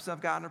time since I've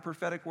gotten a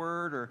prophetic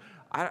word, or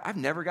I've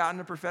never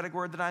gotten a prophetic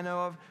word that I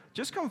know of,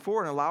 just come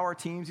forward and allow our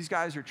teams. These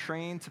guys are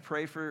trained to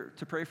pray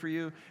for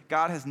you.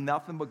 God has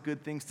nothing but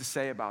good things to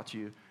say about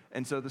you.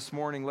 And so this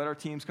morning, let our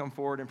teams come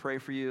forward and pray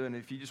for you, and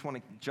if you just want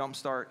to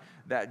jumpstart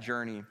that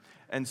journey.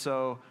 And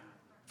so,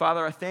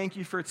 Father, I thank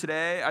you for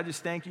today. I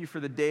just thank you for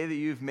the day that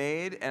you've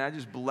made, and I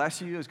just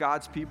bless you as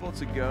God's people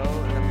to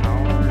go.